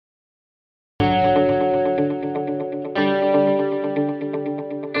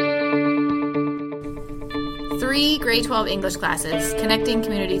grade 12 English classes, connecting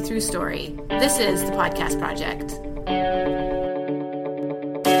community through story. This is the Podcast Project.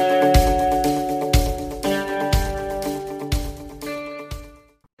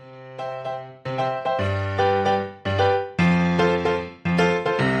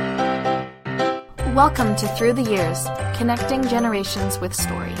 Welcome to Through the Years, connecting generations with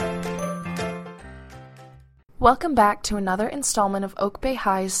story. Welcome back to another installment of Oak Bay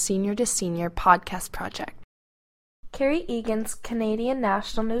High's Senior to Senior podcast project. Carrie Egan's Canadian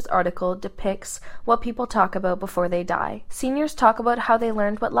National News article depicts what people talk about before they die. Seniors talk about how they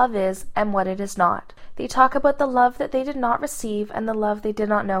learned what love is and what it is not. They talk about the love that they did not receive and the love they did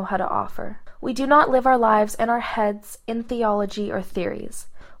not know how to offer. We do not live our lives in our heads in theology or theories.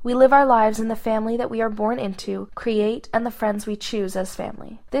 We live our lives in the family that we are born into, create, and the friends we choose as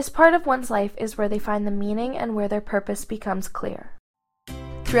family. This part of one's life is where they find the meaning and where their purpose becomes clear.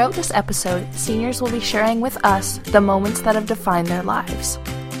 Throughout this episode, seniors will be sharing with us the moments that have defined their lives.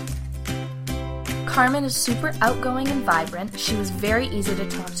 Carmen is super outgoing and vibrant. She was very easy to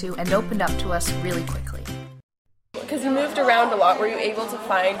talk to and opened up to us really quickly. Because you moved around a lot, were you able to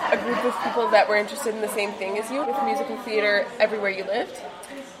find a group of people that were interested in the same thing as you with musical theater everywhere you lived?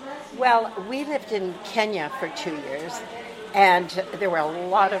 Well, we lived in Kenya for 2 years, and there were a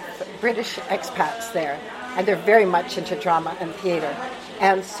lot of British expats there, and they're very much into drama and theater.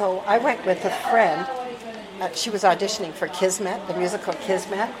 And so I went with a friend. She was auditioning for Kismet, the musical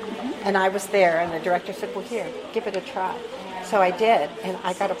Kismet, and I was there, and the director said, well, here, give it a try. So I did, and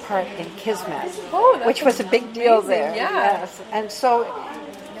I got a part in Kismet, which was a big deal there. Yeah. Yes. And so,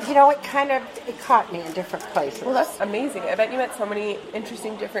 you know, it caught me in different places. Well, that's amazing. I bet you met so many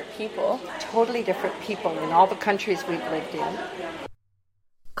interesting different people. Totally different people in all the countries we've lived in.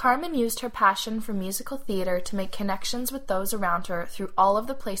 Carmen used her passion for musical theater to make connections with those around her through all of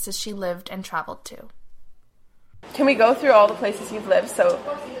the places she lived and traveled to. Can we go through all the places you've lived? So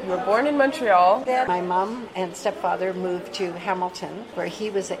you were born in Montreal. Then my mom and stepfather moved to Hamilton, where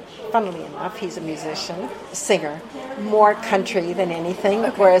he was, funnily enough, he's a musician, singer, more country than anything,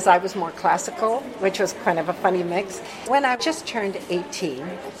 whereas I was more classical, which was kind of a funny mix. When I just turned 18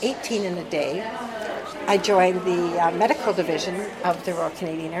 in a day, I joined the medical division of the Royal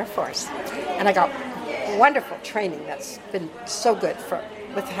Canadian Air Force, and I got wonderful training that's been so good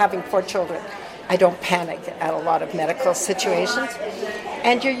with having 4 children. I don't panic at a lot of medical situations.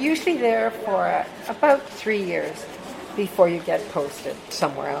 And you're usually there for about 3 years before you get posted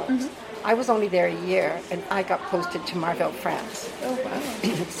somewhere else. Mm-hmm. I was only there a year, and I got posted to Marville, France. Oh,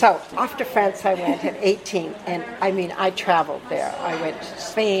 wow. So after France, I went at 18, and I traveled there. I went to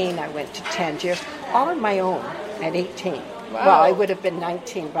Spain, I went to Tangier, all on my own at 18. Wow. Well, I would have been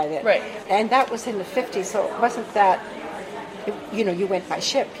 19 by then. Right. And that was in the 50s, so it wasn't that... you went by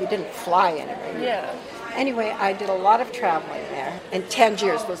ship. You didn't fly anywhere. Yeah. Anyway, I did a lot of traveling there, and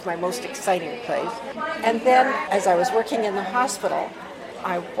Tangiers was my most exciting place. And then, as I was working in the hospital,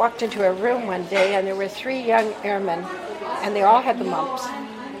 I walked into a room one day, and there were 3 young airmen, and they all had the mumps.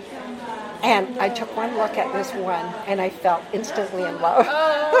 And I took one look at this one, and I fell instantly in love.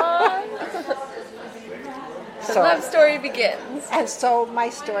 The love story begins. And so my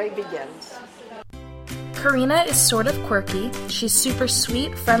story begins. Karina is sort of quirky. She's super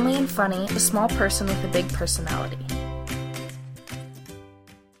sweet, friendly, and funny, a small person with a big personality.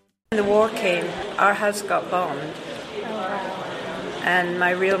 When the war came, our house got bombed, and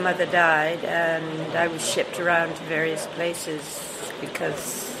my real mother died, and I was shipped around to various places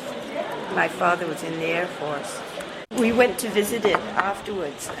because my father was in the Air Force. We went to visit it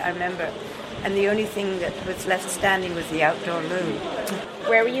afterwards, I remember, and the only thing that was left standing was the outdoor loo.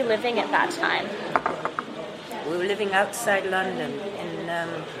 Where were you living at that time? We were living outside London in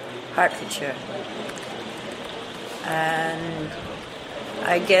Hertfordshire. And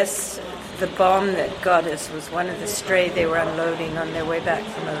I guess the bomb that got us was one of the stray they were unloading on their way back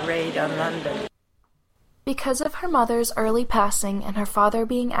from a raid on London. Because of her mother's early passing and her father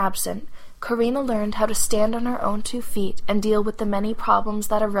being absent, Karina learned how to stand on her own 2 feet and deal with the many problems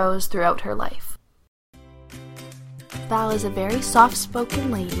that arose throughout her life. Val is a very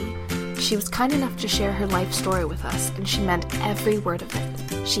soft-spoken lady. She was kind enough to share her life story with us, and she meant every word of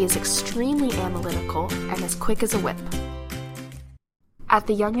it. She is extremely analytical and as quick as a whip. At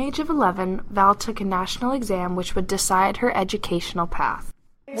the young age of 11, Val took a national exam which would decide her educational path.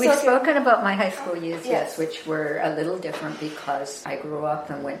 We've spoken about my high school years, yes, which were a little different because I grew up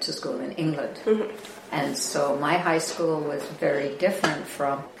and went to school in England. Mm-hmm. And so my high school was very different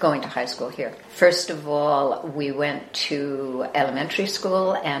from going to high school here. First of all, we went to elementary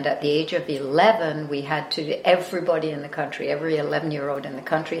school, and at the age of 11, we had to, everybody in the country, every 11-year-old in the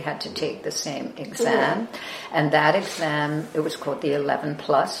country had to take the same exam. Mm-hmm. And that exam, it was called the 11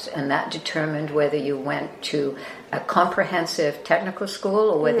 Plus, and that determined whether you went to a comprehensive technical school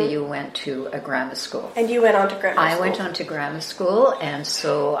or whether you went to a grammar school. And you went on to grammar school? I went on to grammar school, and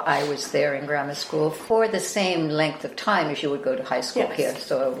so I was there in grammar school for the same length of time as you would go to high school here.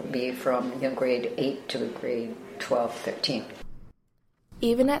 So it would be from grade 8 to grade 12, 13.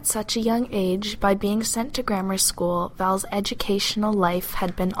 Even at such a young age, by being sent to grammar school, Val's educational life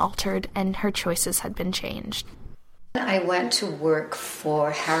had been altered and her choices had been changed. I went to work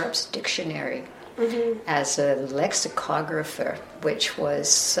for Harrop's Dictionary. Mm-hmm. As a lexicographer, which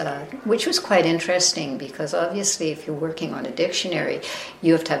was quite interesting because obviously if you're working on a dictionary,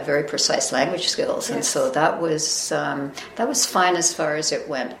 you have to have very precise language skills, and so that was fine as far as it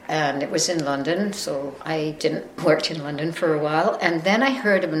went. And it was in London, so I worked in London for a while, and then I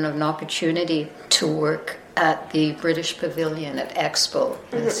heard of an opportunity to work at the British Pavilion at Expo.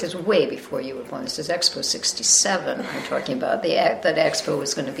 And this is way before you were born. This is Expo 67. I'm talking about that Expo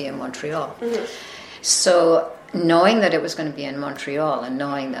was going to be in Montreal. Mm-hmm. So knowing that it was going to be in Montreal and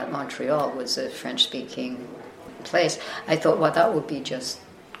knowing that Montreal was a French-speaking place, I thought, well, that would be just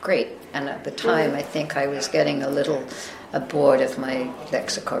great. And at the time, I think I was getting a little bored of my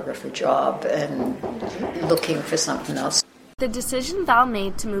lexicographer job and looking for something else. The decision Val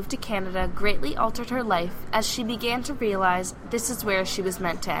made to move to Canada greatly altered her life as she began to realize this is where she was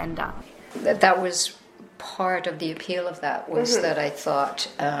meant to end up. That was part of the appeal of that, was that I thought,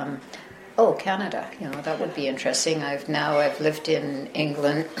 Canada, that would be interesting. I've lived in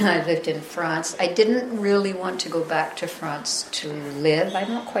England, I've lived in France. I didn't really want to go back to France to live. I'm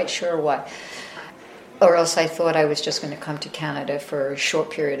not quite sure why. Or else I thought I was just going to come to Canada for a short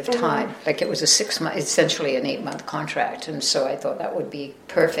period of time. Like it was essentially an 8-month contract. And so I thought that would be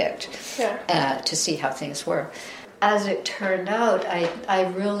perfect to see how things were. As it turned out,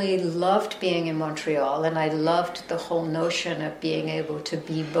 I really loved being in Montreal, and I loved the whole notion of being able to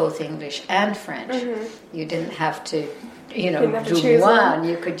be both English and French. Mm-hmm. You didn't have to do one.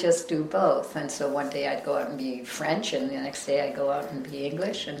 You could just do both. And so one day I'd go out and be French, and the next day I'd go out and be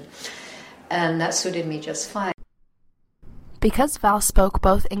English, and that suited me just fine. Because Val spoke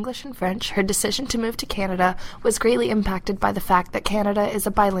both English and French, her decision to move to Canada was greatly impacted by the fact that Canada is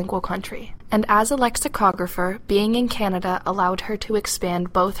a bilingual country. And as a lexicographer, being in Canada allowed her to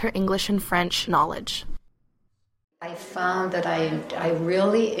expand both her English and French knowledge. I found that I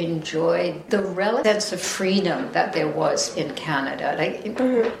really enjoyed the relative sense of freedom that there was in Canada.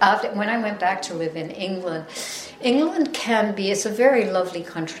 When I went back to live in England it's a very lovely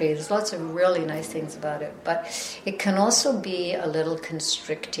country. There's lots of really nice things about it, but it can also be a little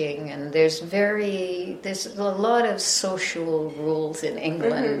constricting, and there's a lot of social rules in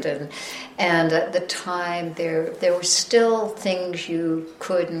England, and at the time there were still things you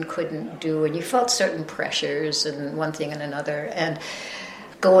could and couldn't do, and you felt certain pressures and one thing and another. And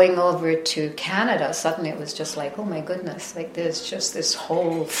going over to Canada, suddenly it was just like, oh my goodness, like there's just this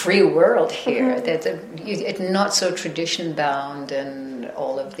whole free world here. It's not so tradition bound, and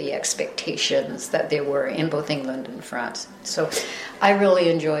all of the expectations that there were in both England and France. So I really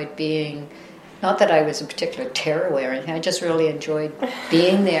enjoyed being, not that I was a particular tearaway or anything, I just really enjoyed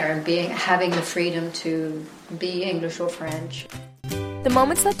being there and having the freedom to be English or French. The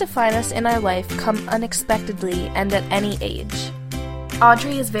moments that define us in our life come unexpectedly and at any age.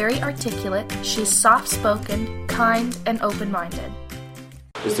 Audrey is very articulate, she's soft-spoken, kind, and open-minded.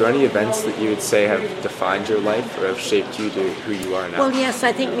 Is there any events that you would say have defined your life or have shaped you to who you are now? Well, yes,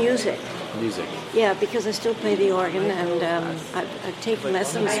 I think music. Music? Yeah, because I still play the organ, and I've taken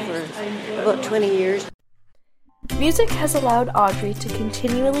lessons for about 20 years. Music has allowed Audrey to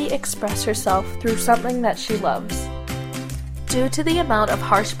continually express herself through something that she loves. Due to the amount of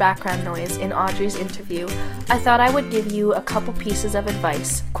harsh background noise in Audrey's interview, I thought I would give you a couple pieces of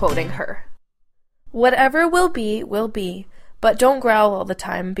advice, quoting her. Whatever will be, but don't growl all the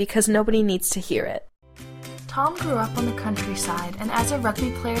time because nobody needs to hear it. Tom grew up on the countryside, and as a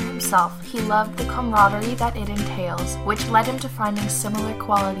rugby player himself, he loved the camaraderie that it entails, which led him to finding similar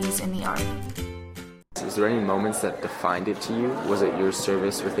qualities in the Army. Is there any moments that defined it to you? Was it your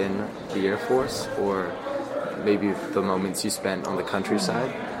service within the Air Force, or maybe the moments you spent on the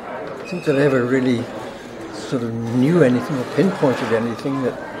countryside? I don't think that I ever really sort of knew anything or pinpointed anything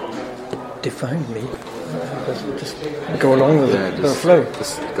that defined me. just go along with the flow.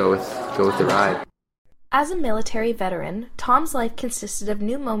 Just go with the ride. As a military veteran, Tom's life consisted of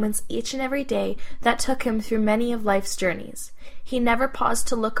new moments each and every day that took him through many of life's journeys. He never paused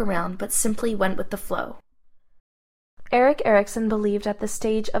to look around, but simply went with the flow. Erik Erikson believed at the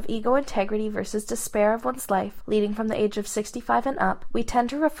stage of ego integrity versus despair of one's life, leading from the age of 65 and up, we tend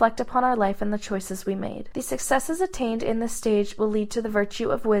to reflect upon our life and the choices we made. The successes attained in this stage will lead to the virtue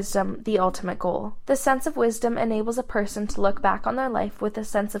of wisdom, the ultimate goal. The sense of wisdom enables a person to look back on their life with a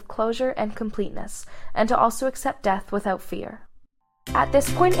sense of closure and completeness, and to also accept death without fear. At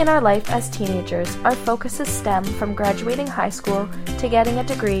this point in our life as teenagers, our focuses stem from graduating high school to getting a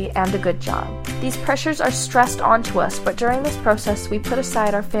degree and a good job. These pressures are stressed onto us, but during this process we put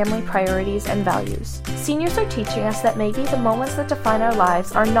aside our family priorities and values. Seniors are teaching us that maybe the moments that define our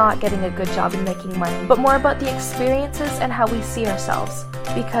lives are not getting a good job and making money, but more about the experiences and how we see ourselves.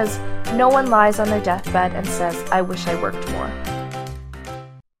 Because no one lies on their deathbed and says, "I wish I worked more."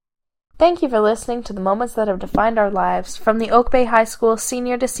 Thank you for listening to the moments that have defined our lives from the Oak Bay High School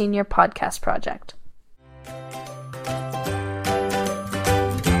Senior to Senior podcast project.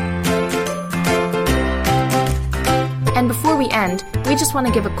 And before we end, we just want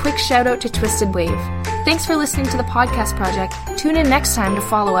to give a quick shout out to Twisted Wave. Thanks for listening to the podcast project. Tune in next time to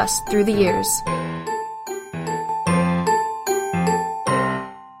follow us through the years.